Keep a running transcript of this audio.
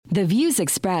The views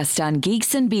expressed on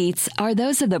Geeks and Beats are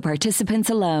those of the participants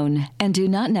alone and do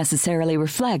not necessarily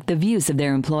reflect the views of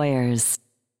their employers.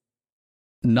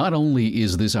 Not only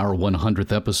is this our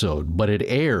 100th episode, but it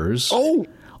airs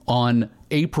on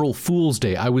April Fool's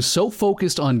Day. I was so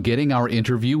focused on getting our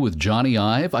interview with Jony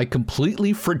Ive, I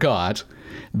completely forgot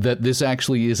that this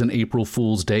actually is an April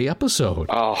Fool's Day episode.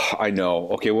 Oh, I know.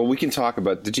 Okay, well, we can talk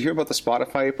about... Did you hear about the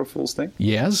Spotify April Fool's thing?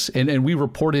 Yes, and we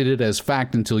reported it as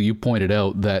fact until you pointed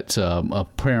out that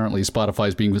apparently Spotify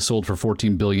is being sold for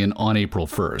 $14 billion on April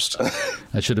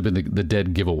 1st. That should have been the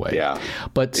dead giveaway. Yeah.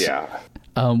 But... yeah.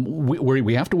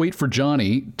 We have to wait for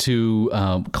Johnny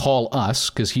to call us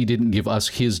because he didn't give us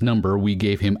his number. We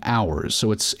gave him ours.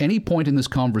 So it's any point in this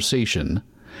conversation,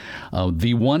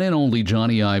 the one and only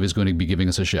Jony Ive is going to be giving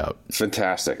us a shout.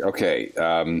 Fantastic. Okay.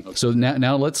 So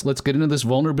now let's get into this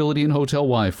vulnerability in hotel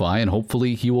Wi-Fi, and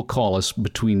hopefully he will call us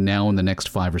between now and the next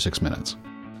 5 or 6 minutes.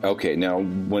 Okay. Now,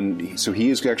 so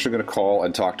he is actually going to call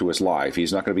and talk to us live.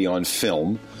 He's not going to be on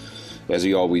film, as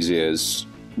he always is,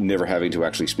 never having to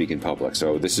actually speak in public.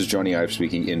 So this is Jony Ive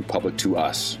speaking in public to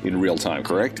us in real time,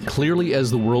 correct? Clearly, as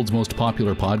the world's most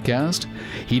popular podcast,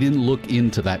 he didn't look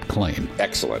into that claim.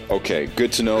 Excellent. Okay,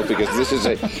 good to know, because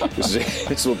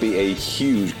this will be a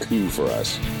huge coup for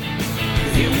us.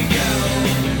 Here we go.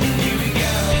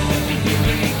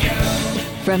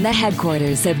 From the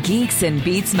headquarters of Geeks and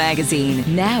Beats magazine,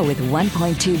 now with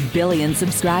 1.2 billion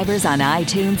subscribers on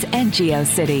iTunes and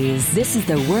GeoCities, this is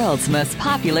the world's most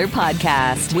popular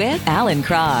podcast with Alan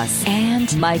Cross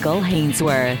and Michael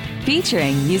Hainsworth,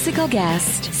 featuring musical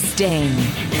guest Sting.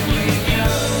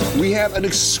 We have an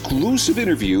exclusive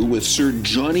interview with Sir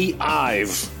Jony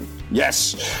Ive.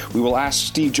 Yes, we will ask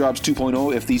Steve Jobs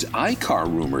 2.0 if these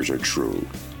iCar rumors are true.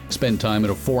 Spend time at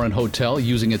a foreign hotel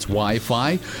using its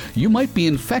Wi-Fi, you might be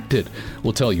infected.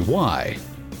 We'll tell you why.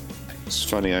 It's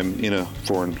funny, I'm in a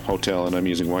foreign hotel and I'm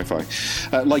using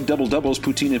Wi-Fi. Like Double Doubles,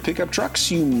 Poutine, and Pickup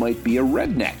Trucks, you might be a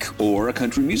redneck or a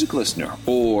country music listener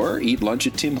or eat lunch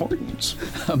at Tim Hortons.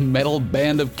 A metal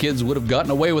band of kids would have gotten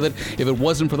away with it if it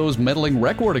wasn't for those meddling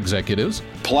record executives.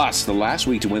 Plus, the last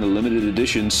week to win a limited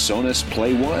edition Sonus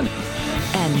Play 1.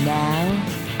 And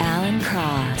now, Alan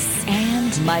Cross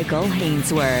and Michael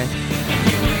Hainsworth.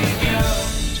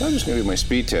 So I'm just going to do my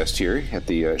speed test here at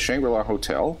the Shangri-La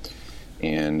Hotel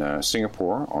in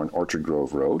Singapore on Orchard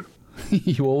Grove Road.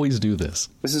 You always do this.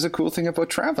 This is a cool thing about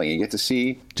traveling. You get to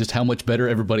see just how much better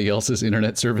everybody else's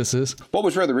internet service is. What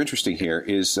was rather interesting here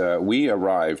is we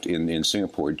arrived in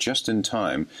Singapore just in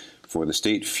time for the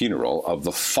state funeral of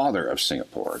the father of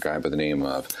Singapore, a guy by the name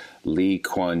of Lee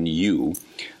Kuan Yew.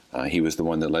 He was the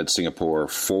one that led Singapore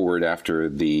forward after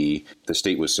the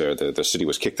state was the city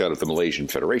was kicked out of the Malaysian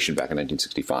Federation back in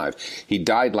 1965. He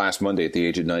died last Monday at the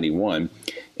age of 91,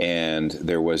 and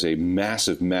there was a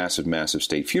massive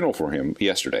state funeral for him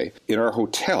yesterday. In our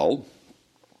hotel,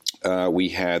 we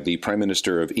had the Prime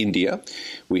Minister of India,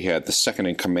 we had the second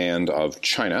in command of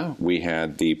China, we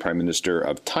had the Prime Minister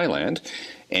of Thailand,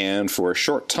 and for a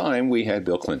short time, we had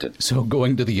Bill Clinton. So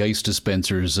going to the ice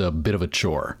dispenser's a bit of a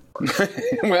chore.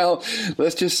 Well,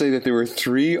 let's just say that there were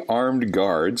 3 armed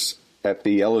guards at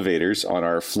the elevators on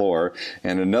our floor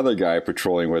and another guy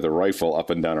patrolling with a rifle up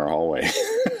and down our hallway.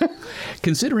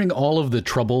 Considering all of the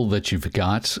trouble that you've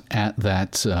got at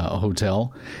that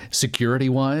hotel,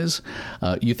 security-wise,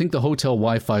 you think the hotel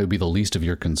Wi-Fi would be the least of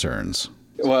your concerns?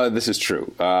 Well, this is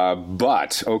true.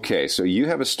 But, okay, so you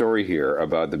have a story here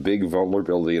about the big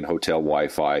vulnerability in hotel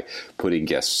Wi-Fi putting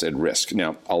guests at risk.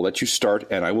 Now, I'll let you start,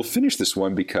 and I will finish this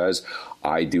one because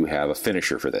I do have a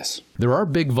finisher for this. There are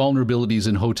big vulnerabilities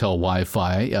in hotel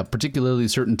Wi-Fi, particularly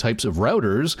certain types of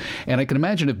routers. And I can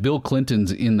imagine if Bill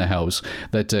Clinton's in the house,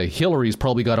 that Hillary's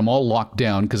probably got them all locked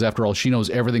down because, after all, she knows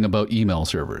everything about email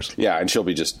servers. Yeah, and she'll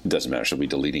be doesn't matter, she'll be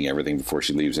deleting everything before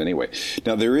she leaves anyway.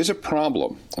 Now, there is a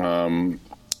problem.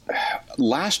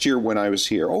 Last year when I was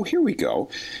here, here we go.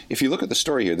 If you look at the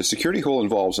story here, the security hole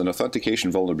involves an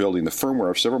authentication vulnerability in the firmware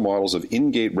of several models of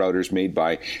in-gate routers made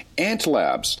by Ant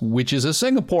Labs. Which is a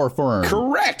Singapore firm.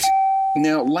 Correct.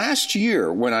 Now, last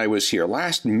year when I was here,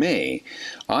 last May,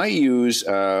 I use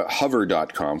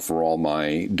hover.com for all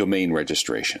my domain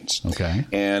registrations. Okay.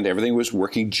 And everything was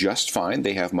working just fine.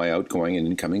 They have my outgoing and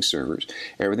incoming servers.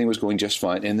 Everything was going just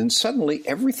fine. And then suddenly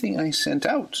everything I sent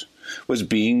out was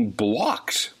being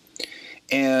blocked.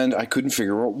 And I couldn't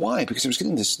figure out why, because I was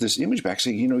getting this image back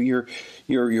saying,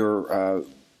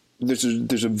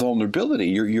 there's a vulnerability.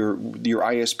 Your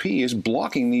ISP is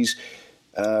blocking these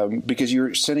because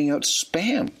you're sending out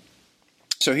spam.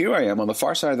 So here I am on the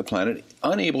far side of the planet,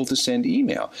 unable to send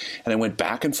email. And I went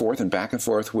back and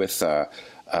forth with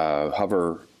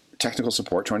Hover technical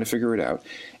support trying to figure it out.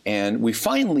 And we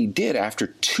finally did after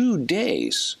 2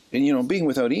 days. And, being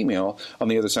without email on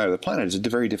the other side of the planet is a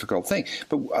very difficult thing.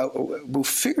 But we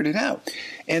figured it out.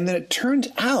 And then it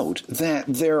turned out that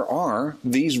there are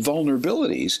these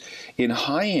vulnerabilities in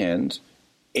high-end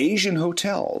Asian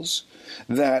hotels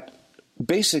that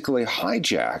basically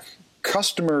hijack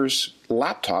customers'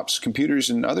 laptops, computers,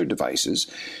 and other devices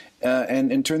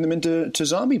and turn them into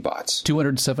zombie bots.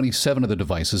 277 of the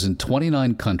devices in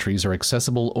 29 countries are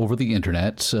accessible over the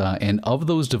internet. And of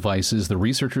those devices, the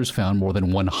researchers found more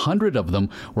than 100 of them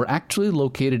were actually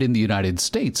located in the United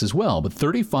States as well. But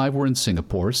 35 were in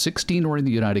Singapore, 16 were in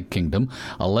the United Kingdom,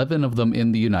 11 of them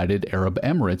in the United Arab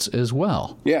Emirates as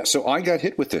well. Yeah, so I got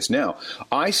hit with this. Now,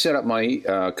 I set up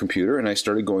my computer and I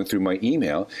started going through my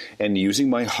email and using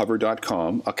my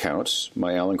hover.com account,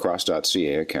 my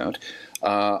allencross.ca account.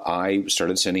 I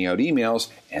started sending out emails,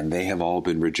 and they have all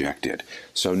been rejected.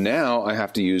 So now I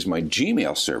have to use my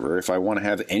Gmail server if I want to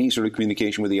have any sort of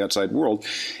communication with the outside world.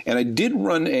 And I did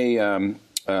run a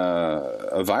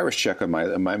virus check on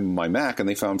my Mac, and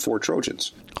they found 4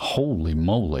 Trojans. Holy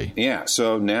moly. Yeah,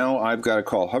 so now I've got to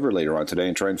call Hover later on today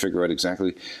and try and figure out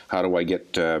exactly how do I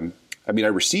get... I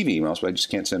receive emails, but I just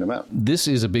can't send them out. This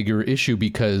is a bigger issue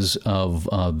because of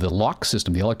the lock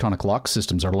system. The electronic lock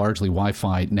systems are largely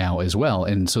Wi-Fi now as well.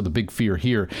 And so the big fear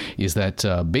here is that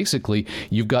basically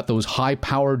you've got those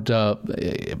high-powered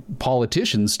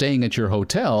politicians staying at your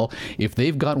hotel. If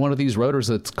they've got one of these routers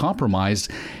that's compromised,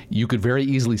 you could very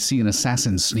easily see an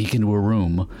assassin sneak into a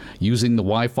room using the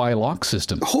Wi-Fi lock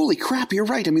system. Holy crap, you're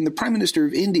right. The Prime Minister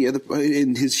of India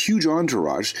and his huge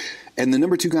entourage, and the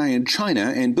number 2 guy in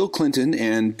China, and Bill Clinton,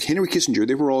 and Henry Kissinger,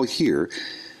 they were all here.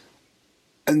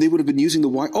 And they would have been using the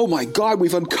Wi-Fi. Oh, my God,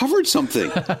 we've uncovered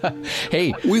something.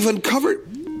 Hey. We've uncovered...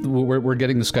 We're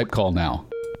getting the Skype call now.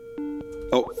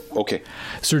 Oh, okay.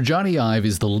 Sir Jony Ive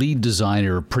is the lead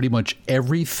designer of pretty much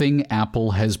everything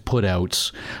Apple has put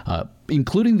out,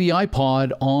 including the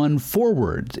iPod on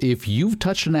forward. If you've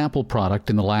touched an Apple product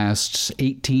in the last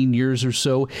 18 years or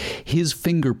so, his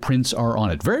fingerprints are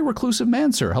on it. Very reclusive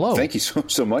man, sir. Hello. Thank you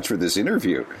so much for this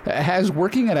interview. Has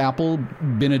working at Apple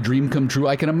been a dream come true?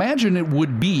 I can imagine it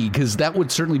would be, because that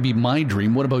would certainly be my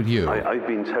dream. What about you? I've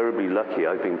been terribly lucky.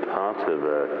 I've been part of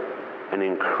an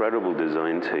incredible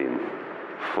design team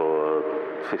for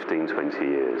 15, 20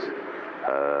 years.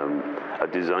 A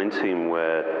design team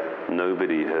where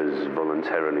nobody has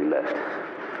voluntarily left.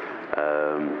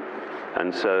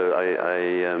 And so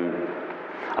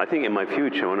I think in my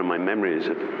future, one of my memories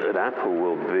at Apple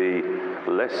will be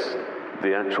less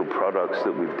the actual products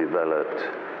that we've developed,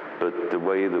 but the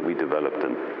way that we develop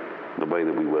them, the way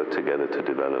that we work together to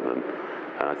develop them.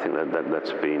 I think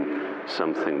that's been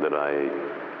something that I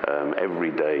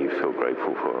every day feel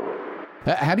grateful for.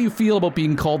 How do you feel about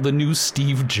being called the new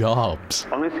Steve Jobs?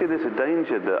 Honestly, there's a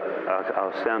danger that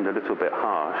I'll sound a little bit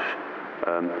harsh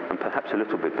and perhaps a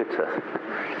little bit bitter,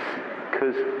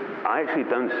 because I actually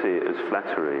don't see it as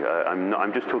flattery.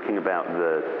 I'm just talking about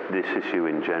this issue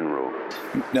in general.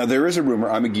 Now, there is a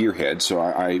rumor. I'm a gearhead, so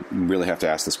I really have to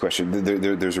ask this question.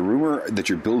 There's a rumor that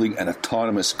you're building an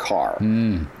autonomous car.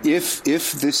 If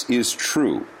this is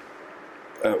true,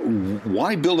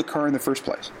 why build a car in the first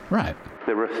place? Right.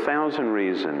 There are 1,000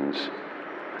 reasons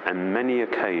and many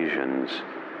occasions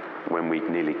when we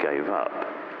nearly gave up.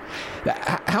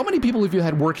 How many people have you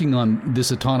had working on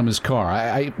this autonomous car?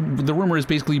 The rumor is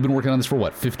basically you've been working on this for,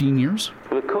 15 years?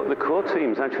 Well, the core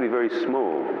team's actually very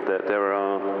small. There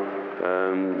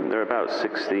are about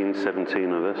 16,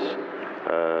 17 of us.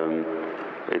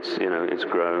 It's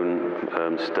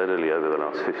grown steadily over the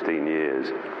last 15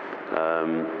 years.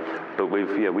 But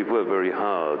we've worked very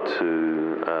hard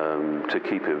to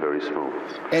keep it very small.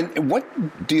 And what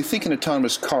do you think an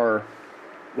autonomous car?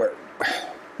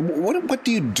 What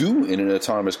do you do in an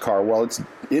autonomous car while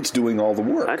it's doing all the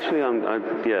work? Actually,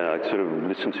 I sort of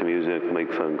listen to music,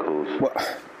 make phone calls. Well,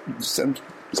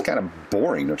 it's kind of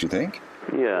boring, don't you think?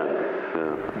 Yeah.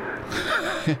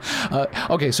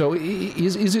 Okay, so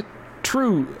is it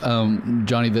true,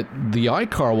 Johnny, that the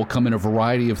iCar will come in a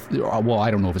variety of,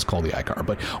 I don't know if it's called the iCar,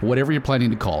 but whatever you're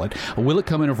planning to call it, will it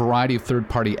come in a variety of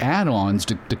third-party add-ons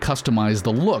to customize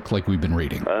the look like we've been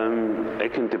reading?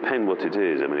 It can depend what it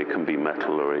is. It can be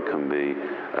metal or it can be,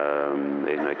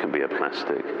 it can be a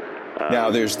plastic.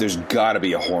 Now, there's got to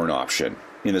be a horn option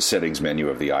in the settings menu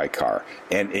of the iCar.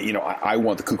 And, I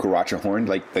want the cucaracha horn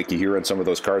like you hear on some of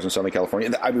those cars in Southern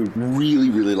California. I would really,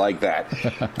 really like that.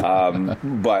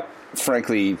 But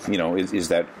frankly, is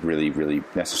that really, really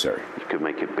necessary? You could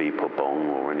make it beep or bong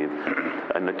or anything.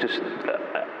 And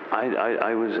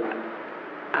I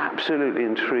absolutely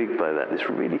intrigued by that, this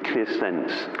really clear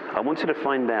sense. I wanted to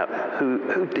find out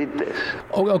who did this.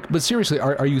 Oh, but seriously,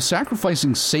 are you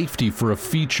sacrificing safety for a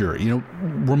feature? You know,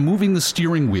 removing the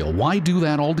steering wheel. Why do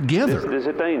that altogether? There's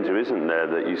a danger, isn't there,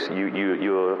 that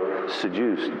you're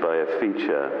seduced by a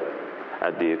feature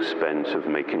at the expense of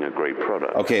making a great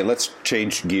product. Okay, let's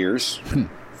change gears.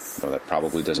 Well, that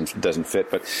probably doesn't fit,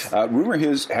 but rumor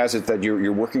has it that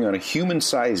you're working on a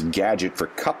human-sized gadget for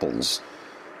couples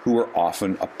who are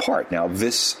often apart. Now,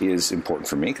 this is important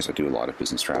for me because I do a lot of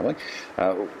business traveling.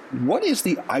 What is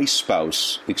the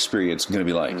iSpouse experience going to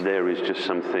be like? There is just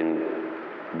something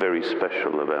very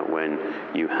special about when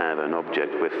you have an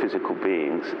object, we're physical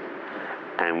beings,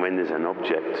 and when there's an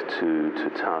object to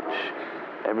touch,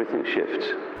 everything shifts.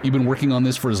 You've been working on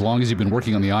this for as long as you've been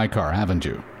working on the iCar, haven't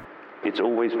you? It's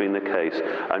always been the case,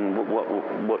 and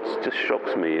what just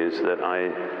shocks me is that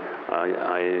I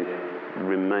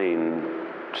remain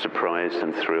surprised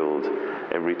and thrilled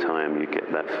every time you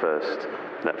get that first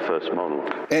model.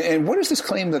 And what is this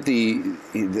claim that the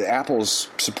Apple's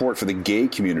support for the gay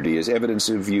community is evidence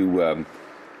of your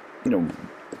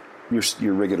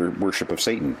regular worship of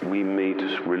Satan? We meet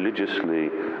religiously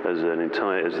as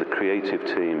the creative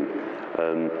team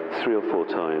 3 or 4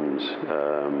 times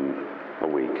a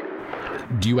week.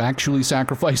 Do you actually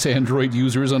sacrifice Android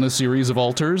users on a series of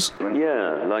altars?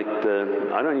 Yeah, like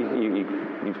you're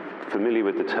familiar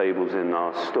with the tables in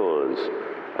our stores.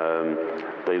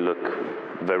 They look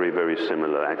very, very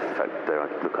similar. In fact, they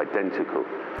look identical.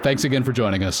 Thanks again for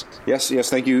joining us. Yes,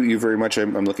 thank you very much.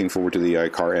 I'm looking forward to the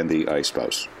iCar and the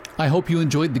iSpouse. I hope you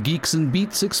enjoyed the Geeks and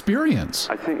Beats experience.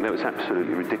 I think that was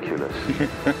absolutely ridiculous.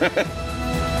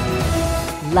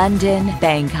 London,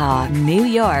 Bangkok, New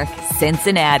York,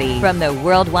 Cincinnati. From the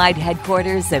worldwide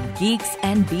headquarters of Geeks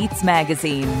and Beats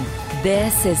magazine,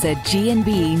 this is a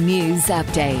G&B News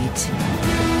Update.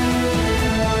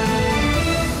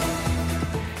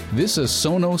 This is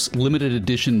Sonus limited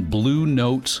edition Blue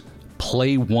Note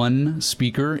Play 1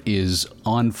 speaker is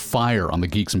on fire on the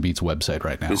Geeks and Beats website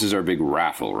right now. This is our big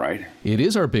raffle, right? It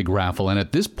is our big raffle, and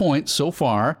at this point, so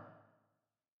far,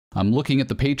 I'm looking at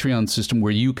the Patreon system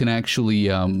where you can actually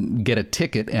get a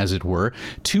ticket, as it were,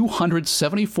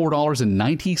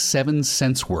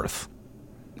 $274.97 worth.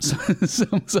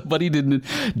 Somebody didn't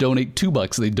donate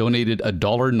 $2; they donated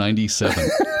 $1.97.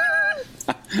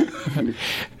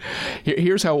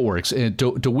 Here's how it works.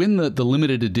 To win the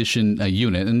limited edition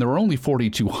unit, and there are only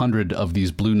 4,200 of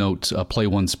these Blue Note Play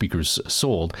 1 speakers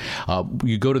sold,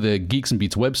 you go to the Geeks and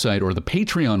Beats website or the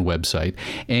Patreon website,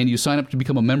 and you sign up to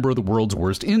become a member of the World's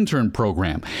Worst Intern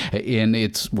Program. And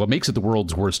what makes it the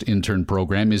World's Worst Intern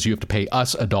Program is you have to pay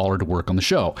us $1 to work on the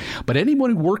show. But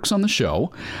anyone who works on the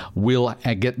show will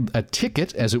get a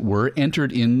ticket, as it were,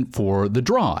 entered in for the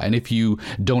draw. And if you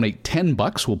donate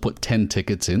 $10, we'll put 10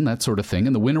 tickets in, that sort of thing,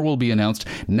 and the winner will be announced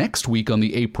next week on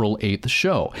the April 8th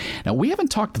show. Now, we haven't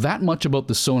talked that much about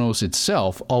the Sonus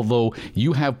itself, although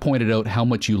you have pointed out how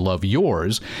much you love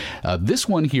yours. This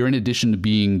one here, in addition to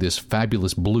being this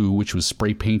fabulous blue, which was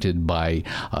spray painted by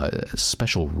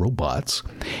special robots,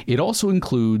 it also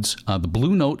includes the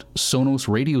Blue Note Sonus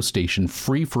radio station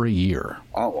free for a year.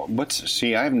 Oh,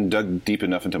 see, I haven't dug deep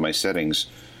enough into my settings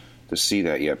to see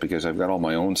that yet because I've got all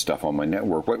my own stuff on my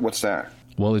network. What's that?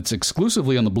 Well, it's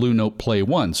exclusively on the Blue Note Play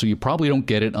 1, so you probably don't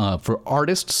get it for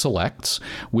Artist Selects,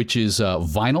 which is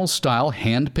vinyl-style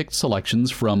hand-picked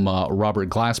selections from Robert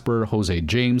Glasper, Jose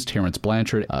James, Terrence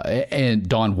Blanchard, and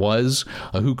Don Was,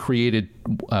 who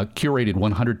curated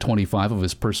 125 of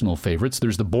his personal favorites.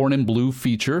 There's the Born in Blue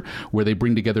feature, where they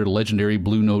bring together legendary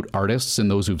Blue Note artists and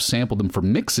those who've sampled them for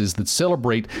mixes that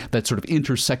celebrate that sort of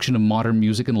intersection of modern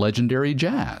music and legendary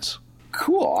jazz.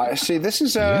 Cool. I see. This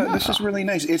is really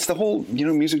nice. It's the whole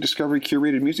music discovery,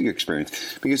 curated music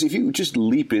experience. Because if you just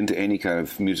leap into any kind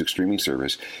of music streaming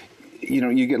service,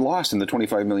 you get lost in the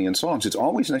 25 million songs. It's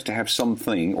always nice to have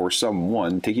something or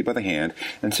someone take you by the hand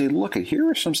and say, look, here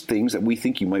are some things that we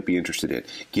think you might be interested in.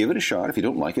 Give it a shot. If you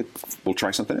don't like it, we'll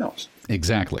try something else.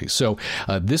 Exactly. So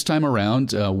this time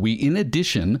around, we, in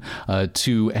addition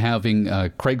to having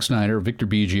Craig Snyder, Victor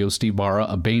Biggio, Steve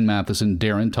Barra, Bain Matheson,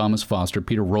 Darren, Thomas Foster,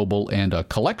 Peter Roble, and a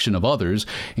collection of others,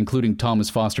 including Thomas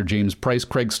Foster, James Price,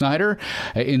 Craig Snyder,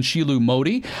 and Shilu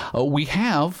Modi, we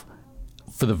have,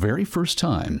 for the very first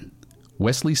time,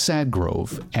 Wesley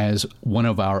Sadgrove as one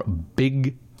of our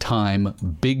big-time,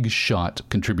 big-shot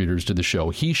contributors to the show.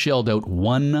 He shelled out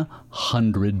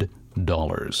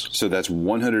 $100. So that's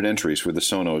 100 entries for the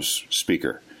Sonos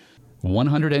speaker.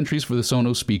 100 entries for the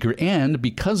Sonus speaker, and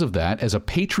because of that, as a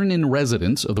patron in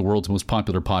residence of the world's most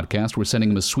popular podcast, we're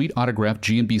sending him a sweet autographed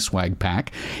G&B swag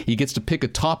pack. He gets to pick a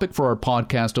topic for our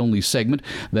podcast-only segment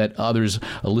that others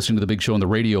listening to the big show on the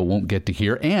radio won't get to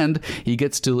hear, and he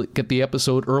gets to get the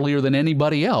episode earlier than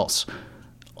anybody else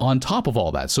on top of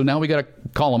all that. So now we got to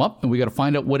call him up and we got to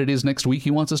find out what it is next week he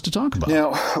wants us to talk about.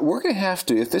 Now, we're going to have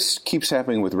to, if this keeps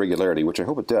happening with regularity, which I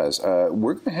hope it does,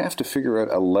 we're going to have to figure out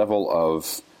a level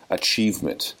of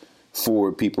achievement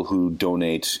for people who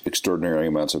donate extraordinary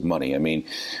amounts of money. I mean,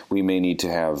 we may need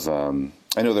to have...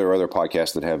 I know there are other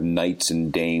podcasts that have knights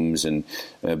and dames and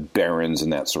barons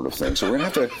and that sort of thing. So we're going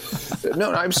to have to...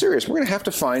 No, I'm serious. We're going to have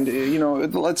to find,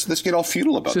 let's get all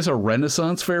feudal about it. Is this a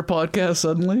Renaissance Fair podcast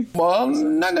suddenly? Well,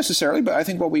 not necessarily, but I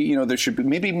think what we, there should be...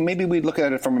 Maybe we look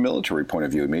at it from a military point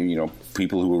of view. Maybe,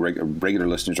 people who are regular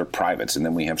listeners are privates, and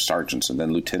then we have sergeants, and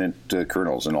then lieutenant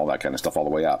colonels, and all that kind of stuff all the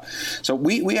way up. So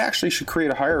we actually should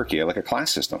create a hierarchy, like a class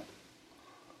system.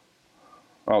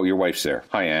 Oh, your wife's there.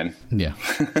 Hi, Anne. Yeah.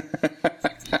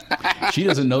 She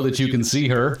doesn't know that you can see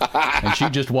her, and she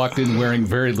just walked in wearing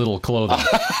very little clothing.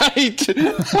 You should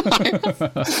have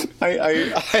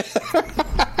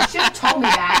told me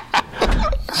that.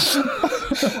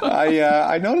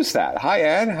 I noticed that. Hi,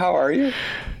 Anne. How are you?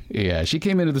 Yeah, she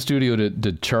came into the studio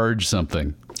to charge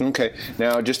something. Okay.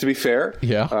 Now, just to be fair,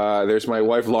 there's my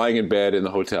wife lying in bed in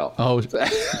the hotel. Oh.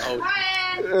 Hi,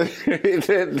 Anne.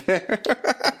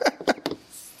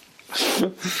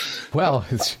 Well,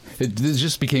 it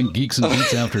just became Geeks and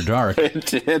Beats After Dark. It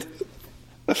did.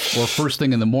 Or first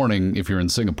thing in the morning if you're in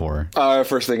Singapore.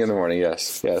 First thing in the morning,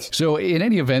 yes. So in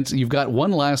any event, you've got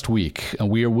one last week.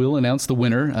 We will announce the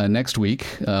winner next week,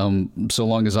 so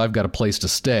long as I've got a place to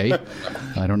stay.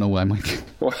 I don't know why I might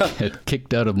get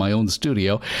kicked out of my own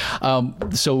studio.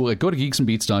 So go to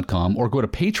geeksandbeats.com or go to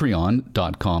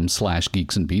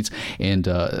patreon.com/geeksandbeats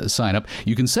and sign up.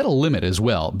 You can set a limit as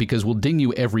well, because we'll ding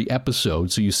you every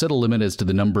episode. So you set a limit as to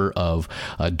the number of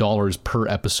dollars per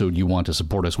episode you want to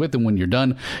support us with, and when you're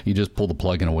done, you just pull the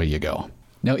plug and away you go.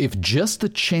 Now, if just the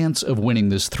chance of winning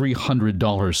this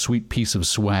 $300 sweet piece of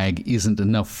swag isn't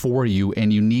enough for you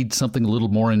and you need something a little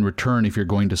more in return if you're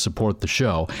going to support the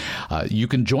show, you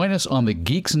can join us on the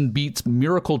Geeks and Beats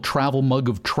Miracle Travel Mug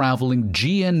of Traveling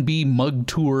GNB Mug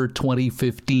Tour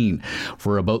 2015.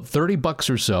 For about $30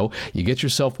 or so, you get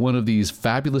yourself one of these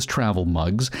fabulous travel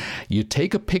mugs. You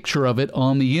take a picture of it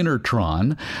on the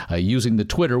Intertron using the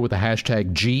Twitter with the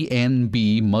hashtag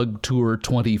GNB Mug Tour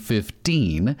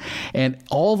 2015, and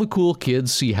all the cool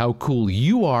kids see how cool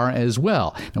you are as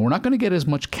well. Now, we're not going to get as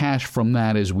much cash from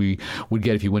that as we would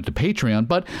get if you went to Patreon,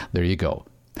 but there you go.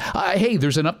 Hey,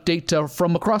 there's an update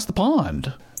from across the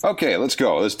pond. Okay, let's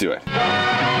go. Let's do it.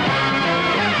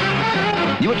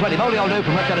 You at 20, Molly Aldo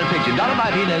from Red Colored Pigeon. Down at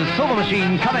 19 is Silver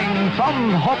Machine coming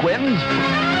from Hawkwinds.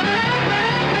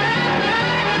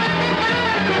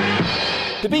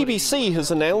 The BBC has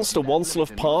announced a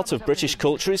once-loved part of British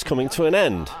culture is coming to an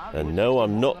end. And no,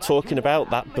 I'm not talking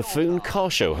about that buffoon car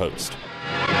show host.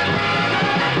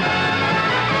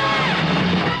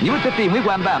 You at 15, we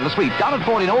wham bam, the sweep. Down at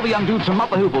 14, all the young dudes from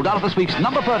Mott the Hoople. Down at the sweeps,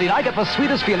 number 13, I get the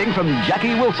sweetest feeling from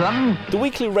Jackie Wilson. The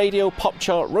weekly radio pop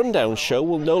chart rundown show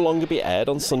will no longer be aired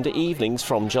on Sunday evenings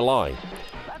from July.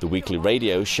 The weekly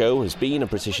radio show has been a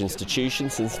British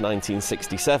institution since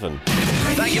 1967.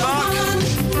 Thank you, Mark.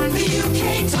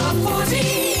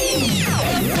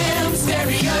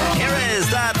 Here is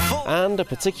that And a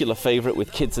particular favourite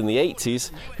with kids in the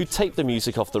 80s who taped the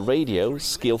music off the radio,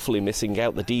 skillfully missing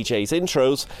out the DJ's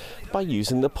intros by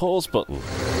using the pause button.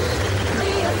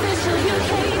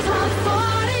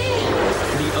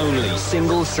 The only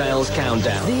single sales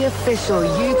countdown. The official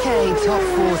UK Top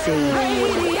 40.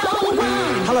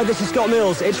 Hello, this is Scott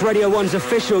Mills. It's Radio 1's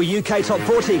official UK Top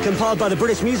 40, compiled by the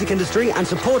British music industry and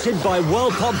supported by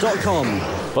worldpop.com.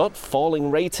 But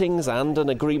falling ratings and an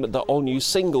agreement that all new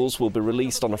singles will be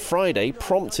released on a Friday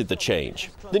prompted the change.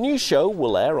 The new show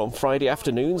will air on Friday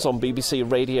afternoons on BBC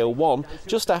Radio 1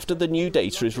 just after the new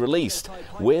data is released,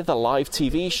 with a live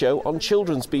TV show on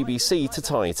Children's BBC to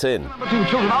tie it in. Number 2,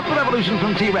 Children of the Revolution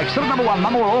from T-Rex. Still number 1,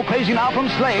 Mama, we're all crazy now from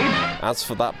Slade. As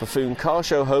for that buffoon car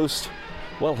show host,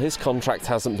 well, his contract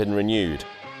hasn't been renewed.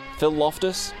 Phil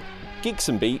Loftus, Geeks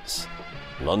and Beats,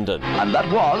 London. And that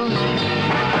was...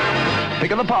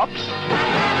 Pick of the Pops.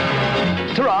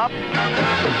 Ta-ra!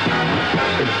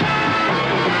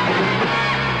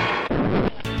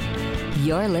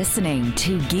 You're listening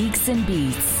to Geeks and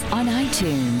Beats on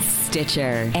iTunes,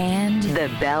 Stitcher, and the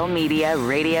Bell Media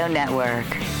Radio Network.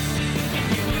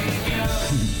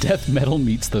 death metal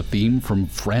meets the theme from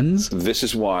Friends? This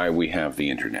is why we have the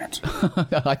internet.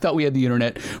 I thought we had the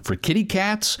internet for kitty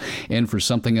cats and for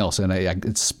something else, and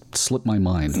it slipped my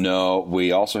mind. No,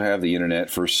 we also have the internet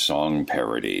for song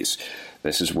parodies.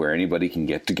 This is where anybody can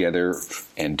get together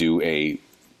and do a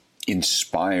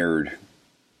inspired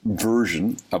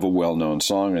version of a well-known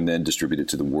song and then distribute it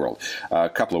to the world. A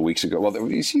couple of weeks ago,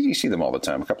 well, you see them all the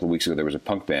time. A couple of weeks ago, there was a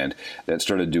punk band that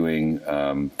started doing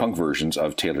punk versions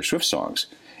of Taylor Swift songs.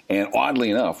 And oddly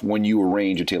enough, when you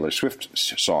arrange a Taylor Swift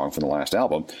song from the last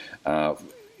album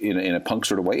in a punk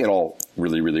sort of way, it all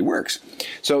really, really works.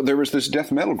 So there was this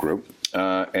death metal group,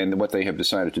 and what they have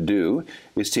decided to do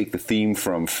is take the theme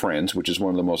from Friends, which is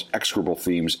one of the most execrable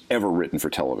themes ever written for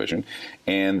television,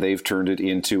 and they've turned it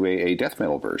into a death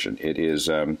metal version. It is,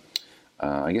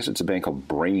 I guess it's a band called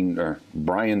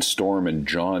Brian Storm and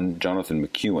Jonathan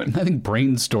McEwen. I think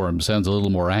Brainstorm sounds a little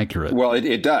more accurate. Well,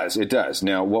 it does. It does.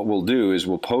 Now, what we'll do is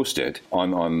we'll post it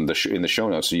in the show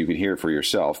notes so you can hear it for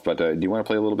yourself. But do you want to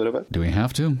play a little bit of it? Do we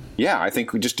have to? Yeah, I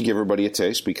think just to give everybody a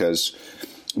taste, because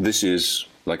this is,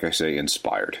 like I say,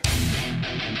 inspired.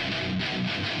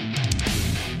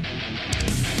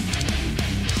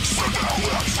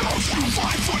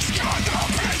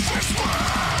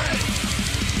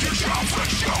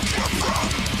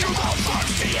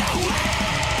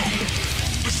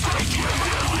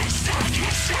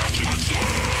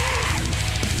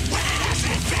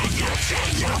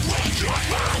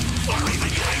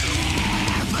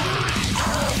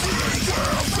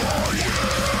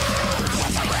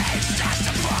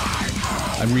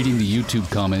 I'm reading the YouTube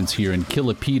comments here, and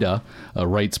Kilipita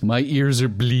writes, "My ears are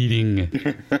bleeding,"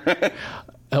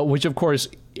 which, of course,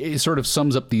 it sort of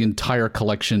sums up the entire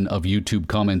collection of YouTube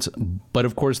comments. But,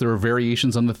 of course, there are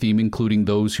variations on the theme, including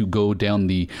those who go down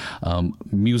the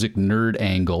music nerd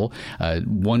angle.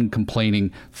 One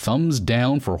complaining, "Thumbs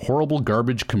down for horrible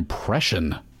garbage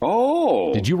compression."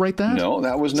 Oh! Did you write that? No,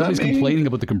 that was not me. Somebody's complaining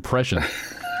about the compression.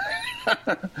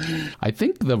 I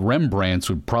think the Rembrandts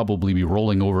would probably be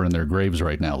rolling over in their graves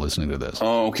right now listening to this.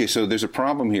 Oh, okay, so there's a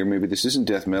problem here. Maybe this isn't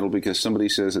death metal because somebody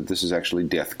says that this is actually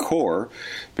deathcore,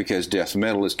 because death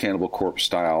metal is Cannibal Corpse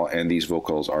style and these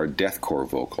vocals are deathcore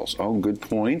vocals. Oh, good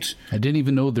point. I didn't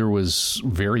even know there was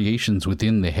variations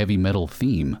within the heavy metal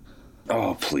theme.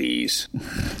 Oh, please.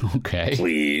 Okay.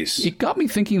 Please. It got me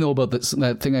thinking, though, about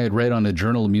that thing I had read on a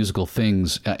Journal of Musical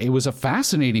Things. It was a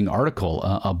fascinating article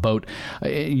about,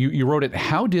 you wrote it,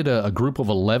 how did a group of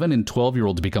 11 and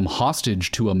 12-year-olds become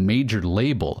hostage to a major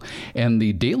label? And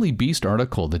the Daily Beast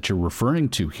article that you're referring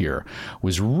to here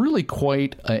was really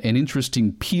quite an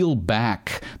interesting peel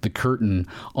back the curtain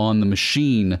on the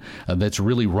machine that's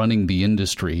really running the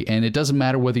industry. And it doesn't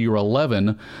matter whether you're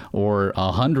 11 or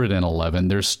 111,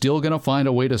 they're still going to find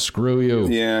a way to screw you.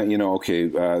 Yeah, okay.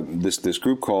 This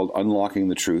group called Unlocking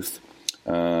the Truth,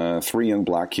 3 young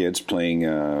black kids playing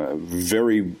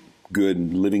very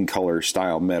good living color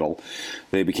style metal.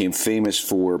 They became famous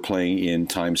for playing in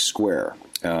Times Square.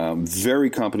 Very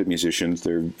competent musicians.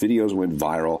 Their videos went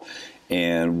viral.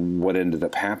 And what ended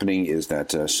up happening is that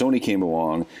Sony came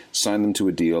along, signed them to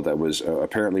a deal that was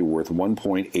apparently worth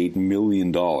 $1.8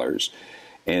 million.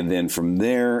 And then from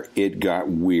there, it got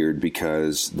weird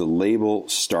because the label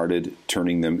started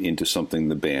turning them into something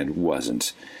the band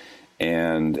wasn't.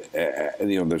 And,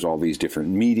 there's all these different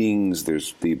meetings.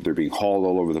 They're being hauled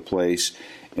all over the place.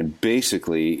 And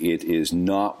basically, it is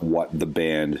not what the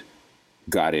band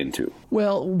got into.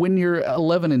 Well, when you're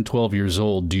 11 and 12 years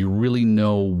old, do you really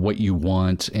know what you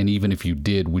want? And even if you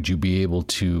did, would you be able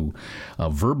to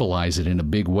verbalize it in a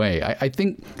big way? I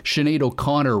think Sinead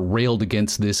O'Connor railed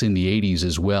against this in the 80s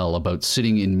as well, about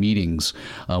sitting in meetings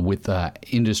with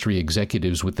industry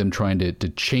executives, with them trying to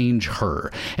change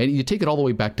her. And you take it all the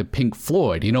way back to Pink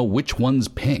Floyd. Which one's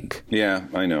Pink? Yeah,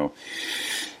 I know.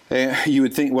 You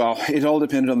would think, well, it all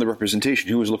depended on the representation.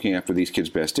 Who was looking after these kids'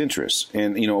 best interests?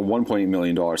 And, $1.8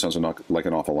 million sounds like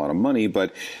an awful lot of money,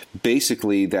 but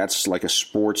basically that's like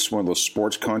one of those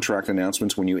sports contract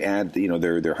announcements when you add,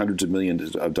 they're hundreds of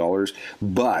millions of dollars,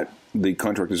 but the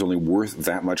contract is only worth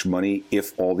that much money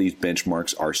if all these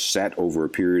benchmarks are set over a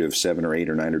period of 7 or 8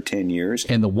 or 9 or 10 years.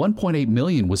 And the $1.8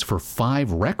 million was for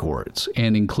 5 records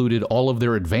and included all of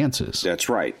their advances. That's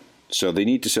right. So they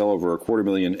need to sell over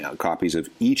 250,000 copies of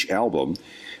each album,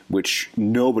 which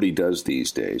nobody does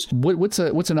these days. What's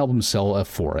an album sell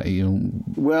for?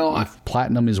 Well, if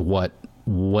platinum is what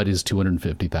is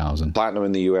 250,000? Platinum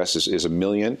in the U.S. is $1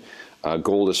 million.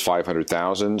 Gold is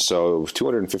 500,000. So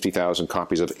 250,000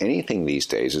 copies of anything these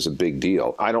days is a big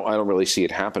deal. I don't really see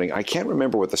it happening. I can't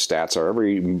remember what the stats are.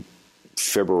 Every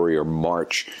February or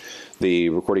March, the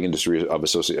Recording Industry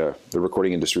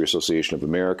Association of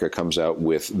America comes out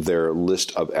with their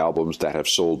list of albums that have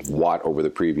sold what over the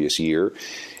previous year,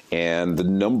 and the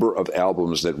number of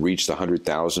albums that reach the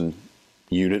 100,000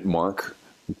 unit mark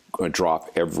drop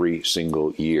every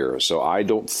single year. So I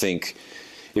don't think,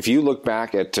 if you look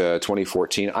back at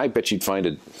 2014, I bet you'd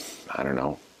find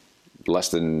less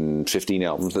than 15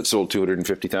 albums that sold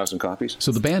 250,000 copies.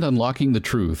 So the band Unlocking the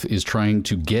Truth is trying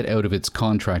to get out of its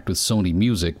contract with Sony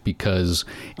Music because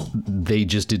they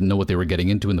just didn't know what they were getting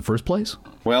into in the first place?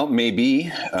 Well,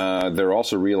 maybe. They're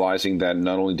also realizing that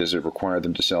not only does it require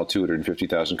them to sell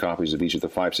 250,000 copies of each of the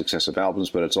 5 successive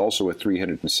albums, but it's also a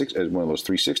 306, one of those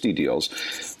 360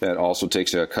 deals that also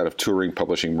takes a cut of touring,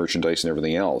 publishing, merchandise, and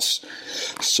everything else.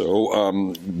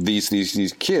 So these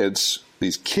kids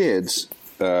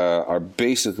are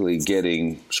basically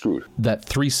getting screwed. That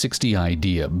 360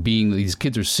 idea being these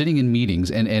kids are sitting in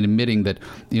meetings and admitting that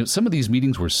some of these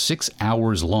meetings were 6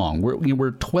 hours long.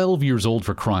 We're 12 years old,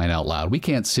 for crying out loud. We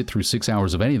can't sit through 6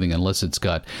 hours of anything unless it's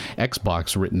got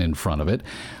Xbox written in front of it.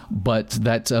 But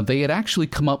that they had actually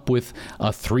come up with a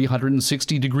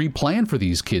 360-degree plan for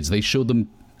these kids. They showed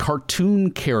them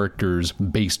cartoon characters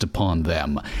based upon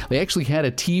them. They actually had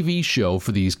a TV show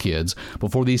for these kids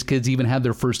before these kids even had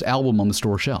their first album on the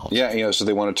store shelves. Yeah, so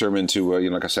they want to turn them into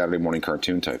like a Saturday morning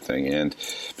cartoon type thing, and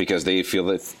because they feel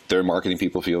that their marketing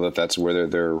people feel that that's where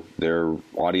their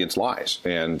audience lies,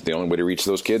 and the only way to reach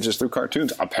those kids is through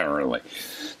cartoons, apparently.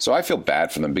 So I feel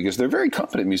bad for them because they're very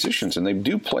competent musicians and they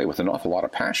do play with an awful lot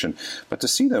of passion, but to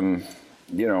see them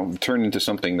turn into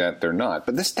something that they're not.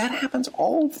 But that happens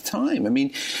all the time. I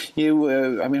mean,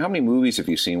 how many movies have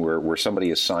you seen where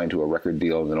somebody is signed to a record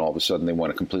deal and then all of a sudden they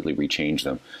want to completely rechange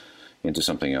them into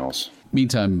something else?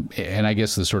 Meantime, and I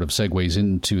guess this sort of segues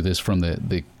into this from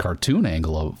the cartoon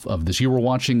angle of this. You were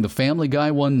watching The Family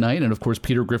Guy one night, and of course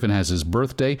Peter Griffin has his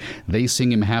birthday. They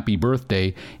sing him happy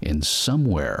birthday, and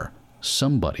somewhere,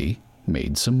 somebody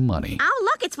made some money. Oh,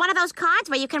 look, it's one of those cards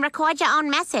where you can record your own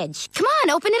message. Come on,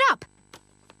 open it up.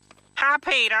 Hi,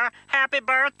 Peter. Happy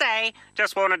birthday.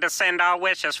 Just wanted to send our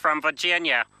wishes from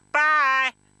Virginia.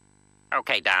 Bye.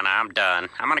 Okay, Donna, I'm done.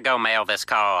 I'm gonna go mail this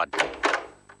card.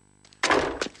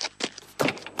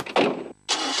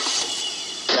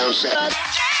 Oh, yeah.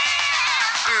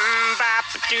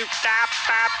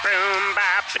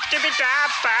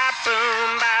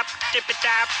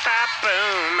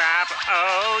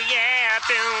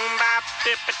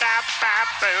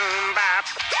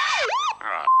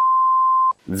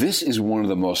 This is one of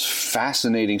the most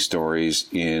fascinating stories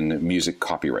in music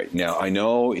copyright. Now, I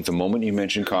know at the moment you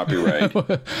mentioned copyright...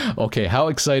 Okay, how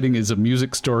exciting is a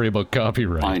music story about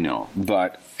copyright? I know,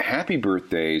 but Happy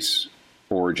Birthday's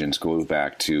origins go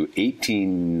back to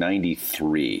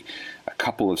 1893. A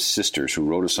couple of sisters who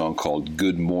wrote a song called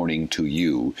Good Morning to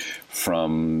You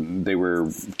they were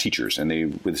teachers, and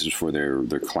this was for their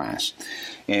class.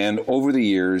 And over the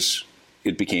years,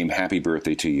 it became Happy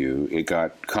Birthday to You. It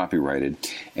got copyrighted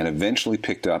and eventually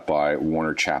picked up by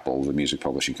Warner Chappell, the music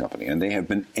publishing company. And they have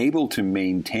been able to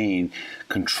maintain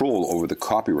control over the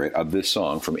copyright of this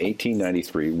song from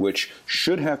 1893, which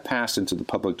should have passed into the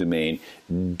public domain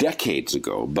decades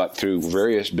ago. But through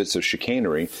various bits of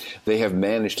chicanery, they have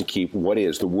managed to keep what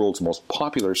is the world's most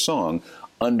popular song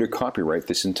under copyright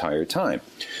this entire time.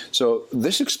 So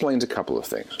this explains a couple of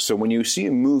things. So when you see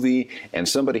a movie and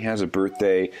somebody has a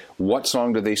birthday, what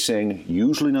song do they sing?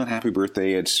 Usually not Happy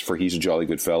Birthday, it's For He's a Jolly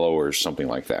Good Fellow or something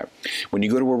like that. When you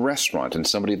go to a restaurant and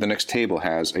somebody at the next table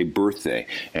has a birthday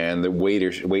and the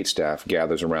wait staff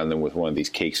gathers around them with one of these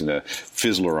cakes and a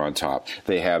fizzler on top,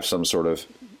 they have some sort of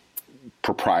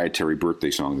proprietary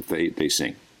birthday song that they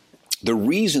sing. The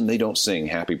reason they don't sing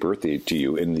Happy Birthday to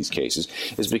You in these cases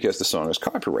is because the song is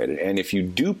copyrighted. And if you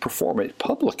do perform it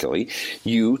publicly,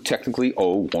 you technically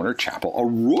owe Warner Chappell a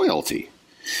royalty.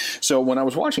 So when I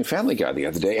was watching Family Guy the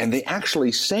other day and they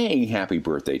actually sang Happy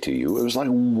Birthday to You, it was like,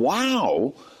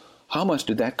 wow, how much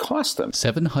did that cost them?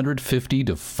 $750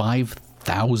 to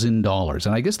 $5,000.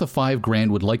 And I guess the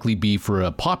 $5,000 would likely be for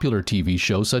a popular TV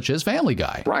show such as Family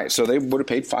Guy. Right. So they would have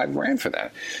paid $5,000 for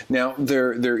that. Now,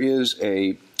 there is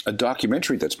a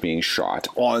documentary that's being shot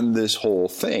on this whole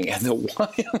thing. And the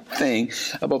wild thing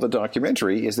about the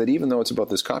documentary is that even though it's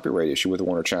about this copyright issue with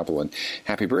Warner Chappell and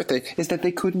Happy Birthday, is that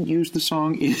they couldn't use the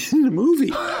song in the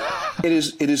movie. It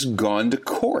is gone to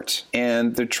court.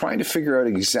 And they're trying to figure out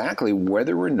exactly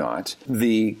whether or not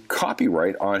the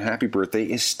copyright on Happy Birthday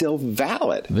is still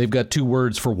valid. They've got 2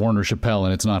 words for Warner Chappell,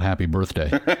 and it's not Happy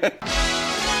Birthday.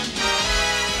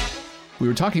 We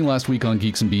were talking last week on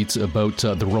Geeks and Beats about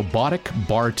the robotic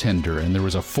bartender, and there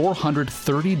was a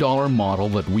 $430 model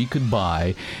that we could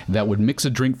buy that would mix a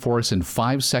drink for us in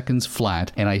 5 seconds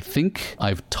flat, and I think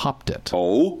I've topped it.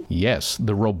 Oh? Yes,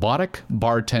 the robotic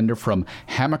bartender from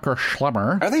Hammacher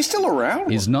Schlemmer. Are they still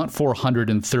around? Is not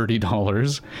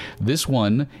 $430. This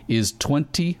one is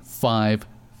 $25,000.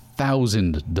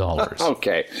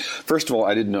 Okay. First of all,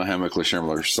 I didn't know Hammacher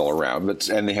Schlemmer are still around,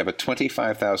 and they have a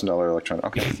 $25,000 electronic.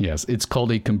 Okay. Yes, it's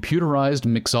called a computerized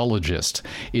mixologist.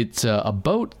 It's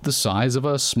about the size of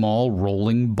a small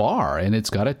rolling bar, and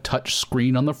it's got a touch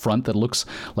screen on the front that looks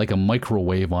like a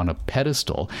microwave on a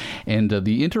pedestal. And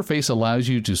the interface allows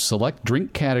you to select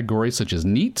drink categories such as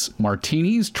neats,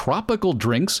 martinis, tropical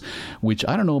drinks, which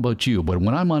I don't know about you, but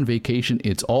when I'm on vacation,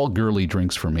 it's all girly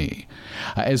drinks for me.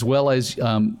 As well as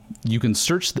you can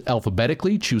search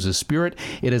alphabetically, choose a spirit.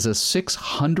 It has a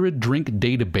 600 drink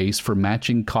database for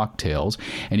matching cocktails,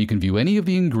 and you can view any of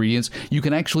the ingredients. You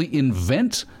can actually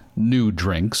invent new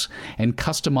drinks and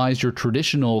customize your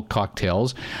traditional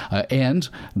cocktails, and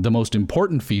the most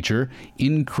important feature,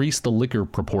 increase the liquor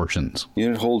proportions. The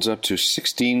unit holds up to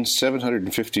 16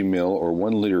 750 ml or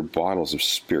 1 liter bottles of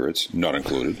spirits, not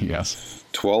included. Yes.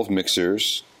 12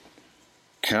 mixers.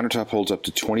 Countertop holds up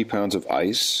to 20 pounds of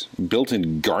ice.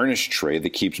 Built-in garnish tray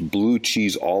that keeps blue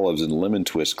cheese, olives, and lemon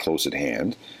twist close at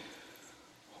hand.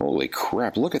 Holy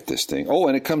crap, look at this thing. Oh,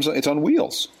 and it's on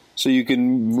wheels, so you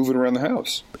can move it around the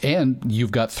house. And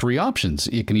you've got 3 options.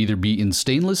 It can either be in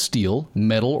stainless steel,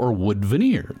 metal, or wood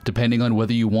veneer, depending on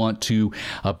whether you want to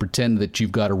pretend that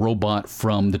you've got a robot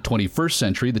from the 21st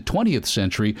century, the 20th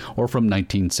century, or from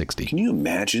 1960. Can you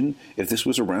imagine if this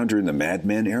was around during the Mad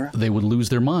Men era? They would lose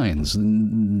their minds.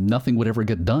 Nothing would ever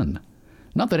get done.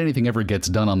 Not that anything ever gets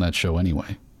done on that show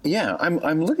anyway. Yeah,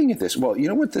 I'm looking at this. Well, you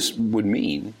know what this would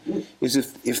mean is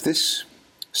if this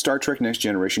Star Trek Next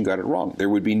Generation got it wrong, there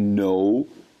would be no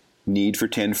need for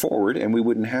 10 forward, and we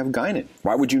wouldn't have Guinan.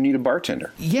 Why would you need a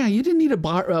bartender? Yeah, you didn't need a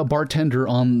bartender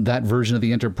on that version of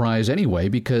the Enterprise anyway,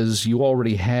 because you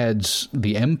already had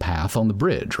the empath on the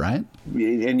bridge, right?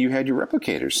 And you had your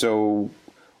replicators, so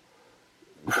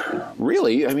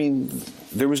really, I mean,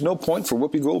 there was no point for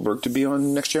Whoopi Goldberg to be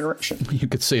on Next Generation. You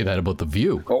could say that about The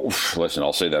View. Oh, listen,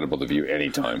 I'll say that about The View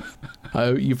anytime.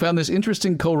 You found this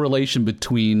interesting correlation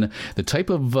between the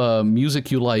type of music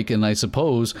you like and, I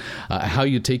suppose, how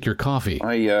you take your coffee.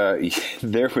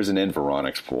 There was an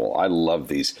Environics poll. I love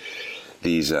these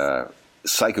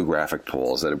psychographic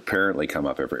polls that apparently come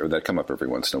up every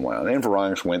once in a while. And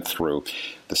Environics went through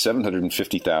the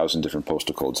 750,000 different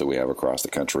postal codes that we have across the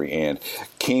country and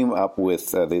came up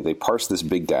with they parsed this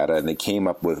big data, and they came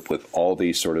up with all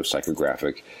these sort of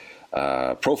psychographic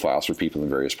profiles for people in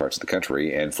various parts of the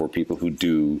country and for people who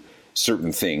do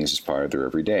certain things as part of their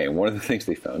everyday. And one of the things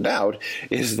they found out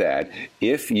is that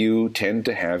if you tend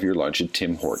to have your lunch at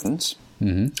Tim Hortons,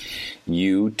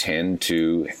 you tend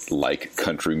to like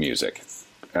country music.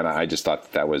 And I just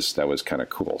thought that was kind of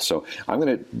cool. So I'm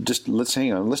going to let's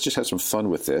hang on. Let's just have some fun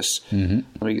with this.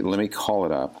 Let me call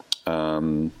it up.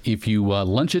 If you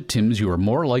lunch at Tim's, you are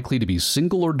more likely to be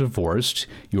single or divorced.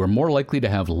 You are more likely to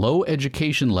have low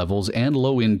education levels and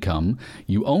low income.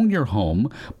 You own your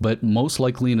home, but most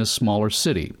likely in a smaller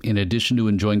city. In addition to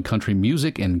enjoying country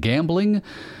music and gambling,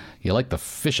 you like the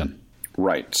fishing.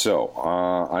 Right. So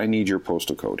I need your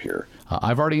postal code here.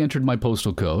 I've already entered my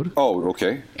postal code. Oh,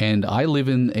 okay. And I live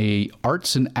in a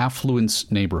arts and affluence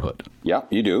neighborhood. Yeah,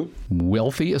 you do.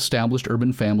 Wealthy, established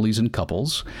urban families and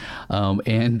couples.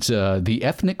 And the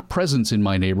ethnic presence in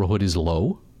my neighborhood is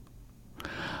low,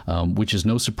 which is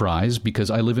no surprise because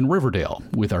I live in Riverdale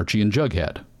with Archie and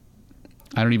Jughead.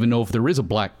 I don't even know if there is a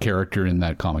black character in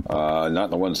that comic book. Not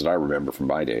the ones that I remember from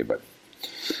my day, but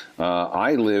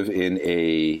I live in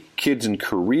a kids and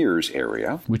careers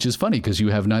area. Which is funny because you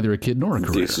have neither a kid nor a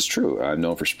career. This is true. I'm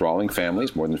known for sprawling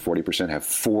families. More than 40% have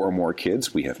 4 or more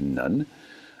kids. We have none.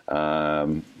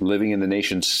 Living in the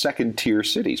nation's second-tier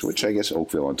cities, which I guess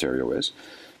Oakville, Ontario is.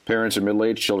 Parents are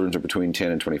middle-aged. Children are between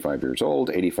 10 and 25 years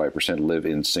old. 85% live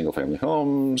in single-family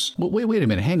homes. Well, wait a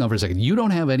minute. Hang on for a second. You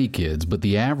don't have any kids, but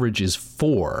the average is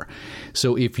 4.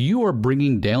 So if you are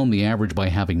bringing down the average by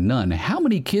having none, how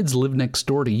many kids live next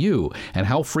door to you? And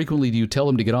how frequently do you tell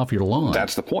them to get off your lawn?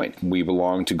 That's the point. We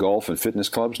belong to golf and fitness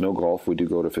clubs. No golf. We do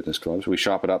go to fitness clubs. We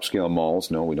shop at upscale malls.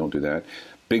 No, we don't do that.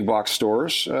 Big box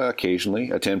stores, occasionally.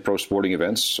 Attend pro sporting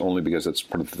events, only because that's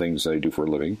part of the things that I do for a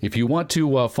living. If you want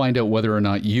to find out whether or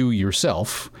not you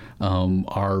yourself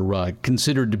are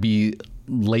considered to be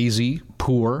lazy,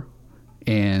 poor,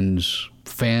 and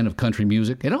fan of country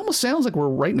music. It almost sounds like we're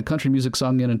writing a country music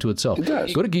song in into itself. It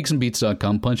does. Go to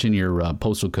geeksandbeats.com, punch in your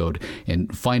postal code,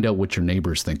 and find out what your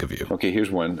neighbors think of you. Okay, here's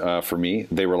one for me.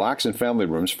 They relax in family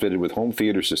rooms fitted with home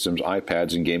theater systems,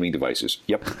 iPads, and gaming devices.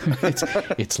 Yep.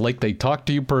 It's like they talk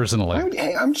to you personally.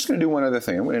 Hey, I'm just going to do one other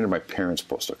thing. I'm going to enter my parents'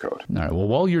 postal code. All right, well,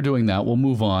 while you're doing that, we'll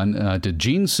move on to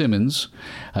Gene Simmons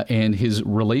and his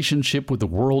relationship with the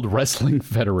World Wrestling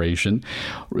Federation.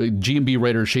 G&B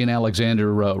writer Shane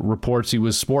Alexander reports he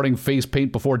was sporting face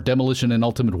paint before Demolition and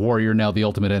Ultimate Warrior. Now the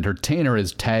Ultimate Entertainer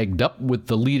is tagged up with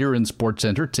the leader in sports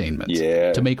entertainment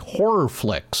to make horror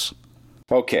flicks.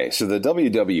 Okay, so the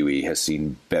WWE has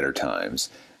seen better times.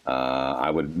 I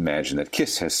would imagine that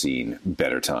KISS has seen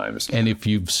better times. And if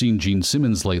you've seen Gene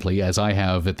Simmons lately, as I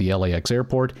have at the LAX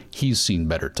airport, he's seen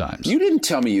better times. You didn't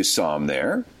tell me you saw him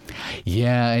there.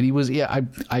 Yeah, and he was,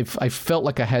 I felt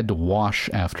like I had to wash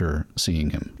after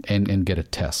seeing him and get a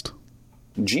test.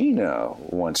 Gene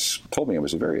once told me I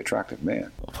was a very attractive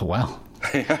man. Well,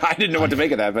 I didn't know what to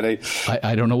make of that, but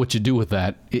I don't know what you do with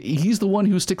that. He's the one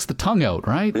who sticks the tongue out,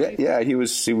 right? Yeah, he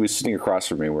was sitting across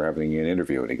from me. We're having an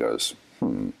interview, and he goes,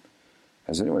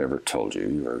 has anyone ever told you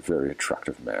you're a very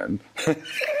attractive man?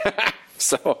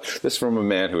 So, this is from a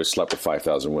man who has slept with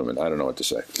 5,000 women. I don't know what to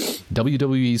say.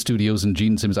 WWE Studios and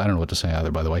Gene Simmons, I don't know what to say either,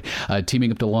 by the way,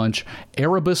 teaming up to launch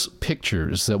Erebus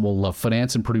Pictures that will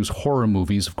finance and produce horror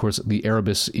movies. Of course, the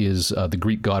Erebus is the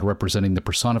Greek god representing the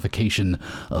personification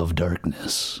of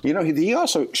darkness. You know, he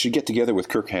also should get together with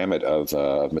Kirk Hammett of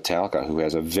Metallica, who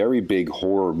has a very big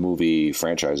horror movie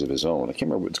franchise of his own. I can't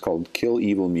remember what it's called, Kill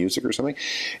Evil Music or something.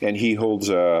 And he holds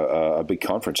a big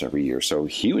conference every year. So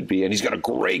he would be, and he's got a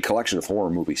great collection of horror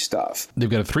movie stuff. They've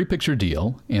got a 3-picture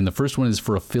deal, and the first one is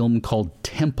for a film called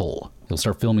Temple. They'll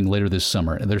start filming later this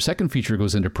summer, and their second feature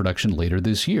goes into production later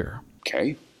this year.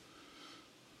 Okay.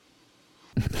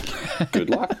 Good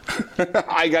luck.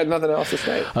 I got nothing else to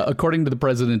say. According to the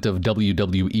president of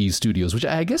WWE Studios, which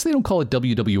I guess they don't call it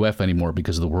WWF anymore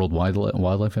because of the World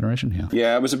Wildlife Federation.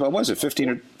 Yeah, it was about, what was it,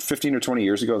 15 or 20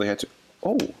 years ago they had to...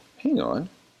 Oh, hang on.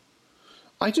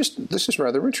 This is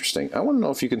rather interesting. I want to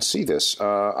know if you can see this.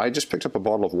 I just picked up a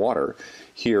bottle of water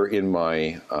here in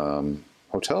my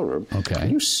hotel room. Okay. Can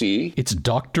you see? It's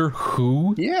Doctor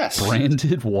Who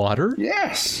branded water?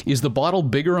 Yes. Is the bottle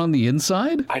bigger on the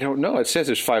inside? I don't know. It says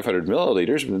it's 500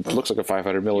 milliliters, but it looks like a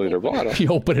 500 milliliter bottle. You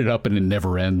open it up and it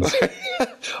never ends.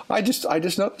 I just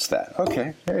noticed that.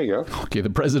 Okay, there you go. Okay, the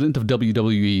president of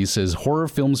WWE says horror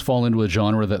films fall into a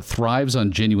genre that thrives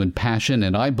on genuine passion,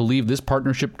 and I believe this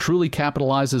partnership truly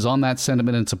capitalizes on that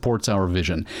sentiment and supports our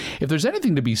vision. If there's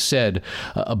anything to be said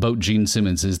about Gene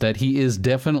Simmons is that he is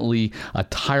definitely a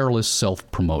tireless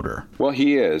self-promoter. Well,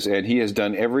 he is, and he has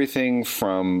done everything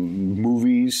from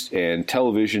movies and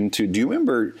television to, do you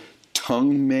remember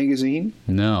Tongue magazine?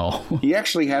 No. He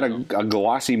actually had a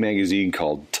glossy magazine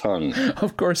called Tongue.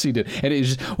 Of course he did. And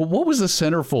what was the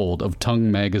centerfold of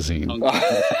Tongue magazine?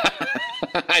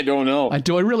 I don't know.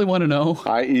 Do I really want to know?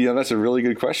 That's a really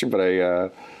good question, but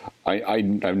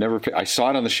I've never. I saw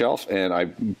it on the shelf and I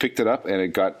picked it up and it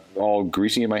got all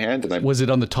greasy in my hand. And was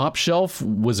it on the top shelf?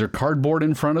 Was there cardboard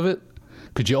in front of it?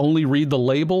 Could you only read the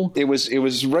label? It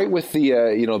was right with the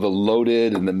the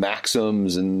Loaded and the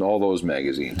Maxims and all those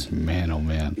magazines. Man, oh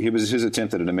man! It was his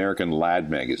attempt at an American Lad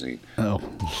magazine. Oh,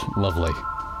 lovely!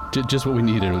 Just what we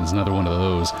needed was another one of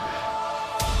those.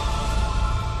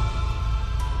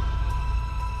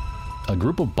 A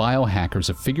group of biohackers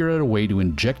have figured out a way to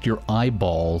inject your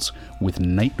eyeballs with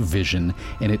night vision,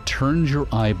 and it turns your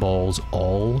eyeballs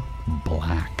all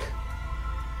black.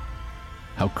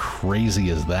 How crazy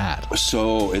is that?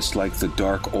 So it's like the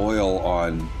dark oil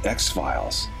on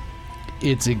X-Files.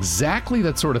 It's exactly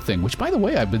that sort of thing, which, by the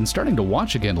way, I've been starting to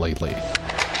watch again lately.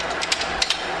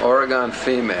 Oregon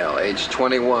female, age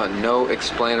 21, no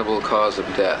explainable cause of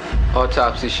death.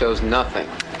 Autopsy shows nothing.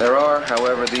 There are,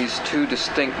 however, these 2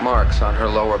 distinct marks on her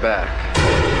lower back.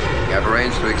 I've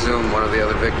arranged to exhume one of the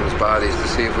other victims' bodies to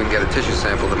see if we can get a tissue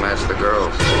sample to match the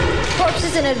girl's. Corpse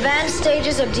is in advanced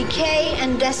stages of decay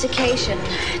and desiccation.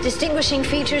 Distinguishing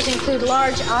features include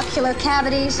large ocular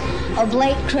cavities,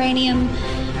 oblate cranium,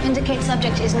 indicate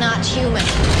subject is not human.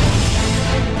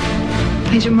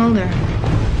 Major Mulder,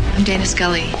 I'm Dana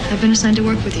Scully. I've been assigned to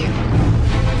work with you.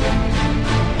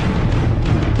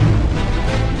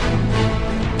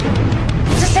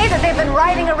 Say that they've been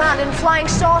riding around in flying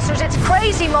saucers. It's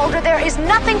crazy, Mulder. There is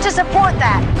nothing to support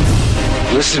that.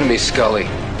 Listen to me, Scully.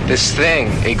 This thing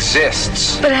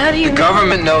exists. But how do you know? The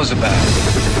government knows about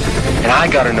it. And I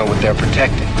gotta know what they're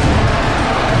protecting.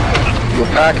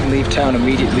 You'll pack and leave town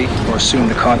immediately or assume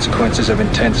the consequences of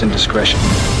intense indiscretion.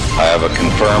 I have a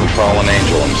confirmed fallen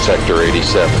angel in Sector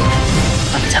 87.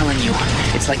 I'm telling you,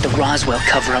 it's like the Roswell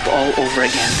cover-up all over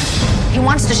again. He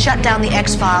wants to shut down the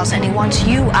X-Files, and he wants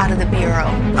you out of the Bureau.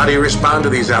 How do you respond to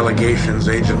these allegations,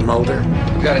 Agent Mulder?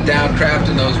 We got a down craft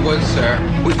in those woods, sir.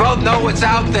 We both know what's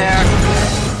out there.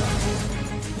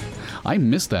 I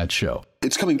missed that show.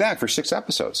 It's coming back for 6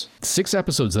 episodes. 6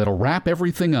 episodes that'll wrap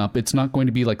everything up. It's not going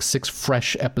to be like 6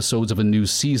 fresh episodes of a new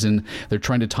season. They're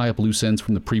trying to tie up loose ends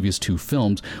from the previous 2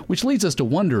 films, which leads us to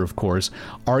wonder, of course,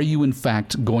 are you in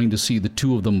fact going to see the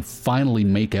 2 of them finally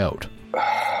make out?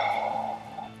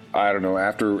 I don't know.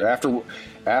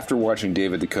 After watching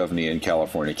David Duchovny in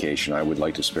Californication, I would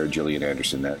like to spare Gillian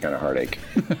Anderson that kind of heartache.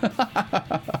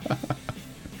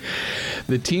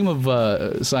 The team of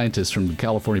scientists from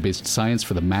California-based Science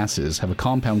for the Masses have a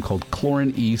compound called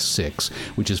chlorin E6,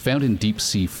 which is found in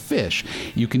deep-sea fish.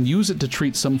 You can use it to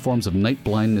treat some forms of night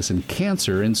blindness and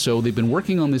cancer, and so they've been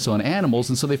working on this on animals,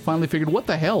 and so they finally figured, what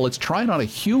the hell, let's try it on a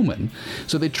human.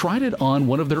 So they tried it on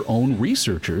one of their own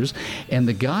researchers, and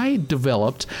the guy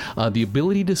developed the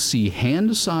ability to see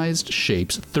hand-sized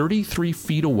shapes 33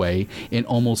 feet away in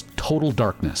almost total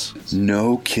darkness.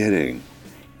 No kidding.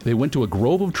 They went to a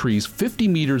grove of trees 50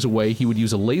 meters away. He would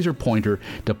use a laser pointer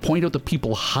to point out the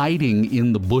people hiding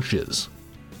in the bushes.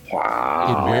 Wow.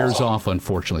 It wears off,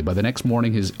 unfortunately. By the next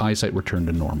morning, his eyesight returned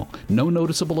to normal. No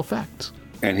noticeable effects.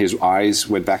 And his eyes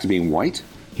went back to being white?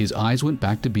 His eyes went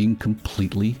back to being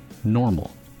completely normal.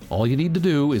 All you need to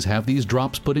do is have these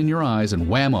drops put in your eyes and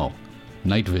whammo,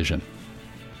 night vision.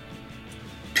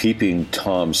 Peeping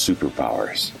Tom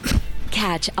superpowers.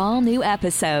 Catch all new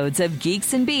episodes of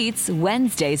Geeks and Beats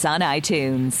Wednesdays on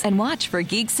iTunes and watch for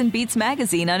Geeks and Beats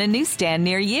magazine on a newsstand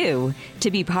near you. To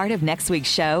be part of next week's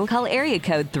show, call area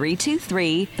code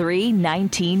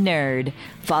 323-319-NERD.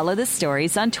 Follow the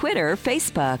stories on Twitter or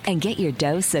Facebook and get your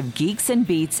dose of Geeks and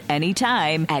Beats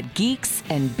anytime at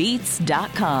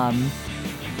geeksandbeats.com.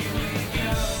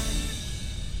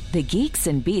 The Geeks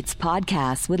and Beats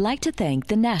podcast would like to thank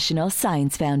the National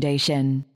Science Foundation.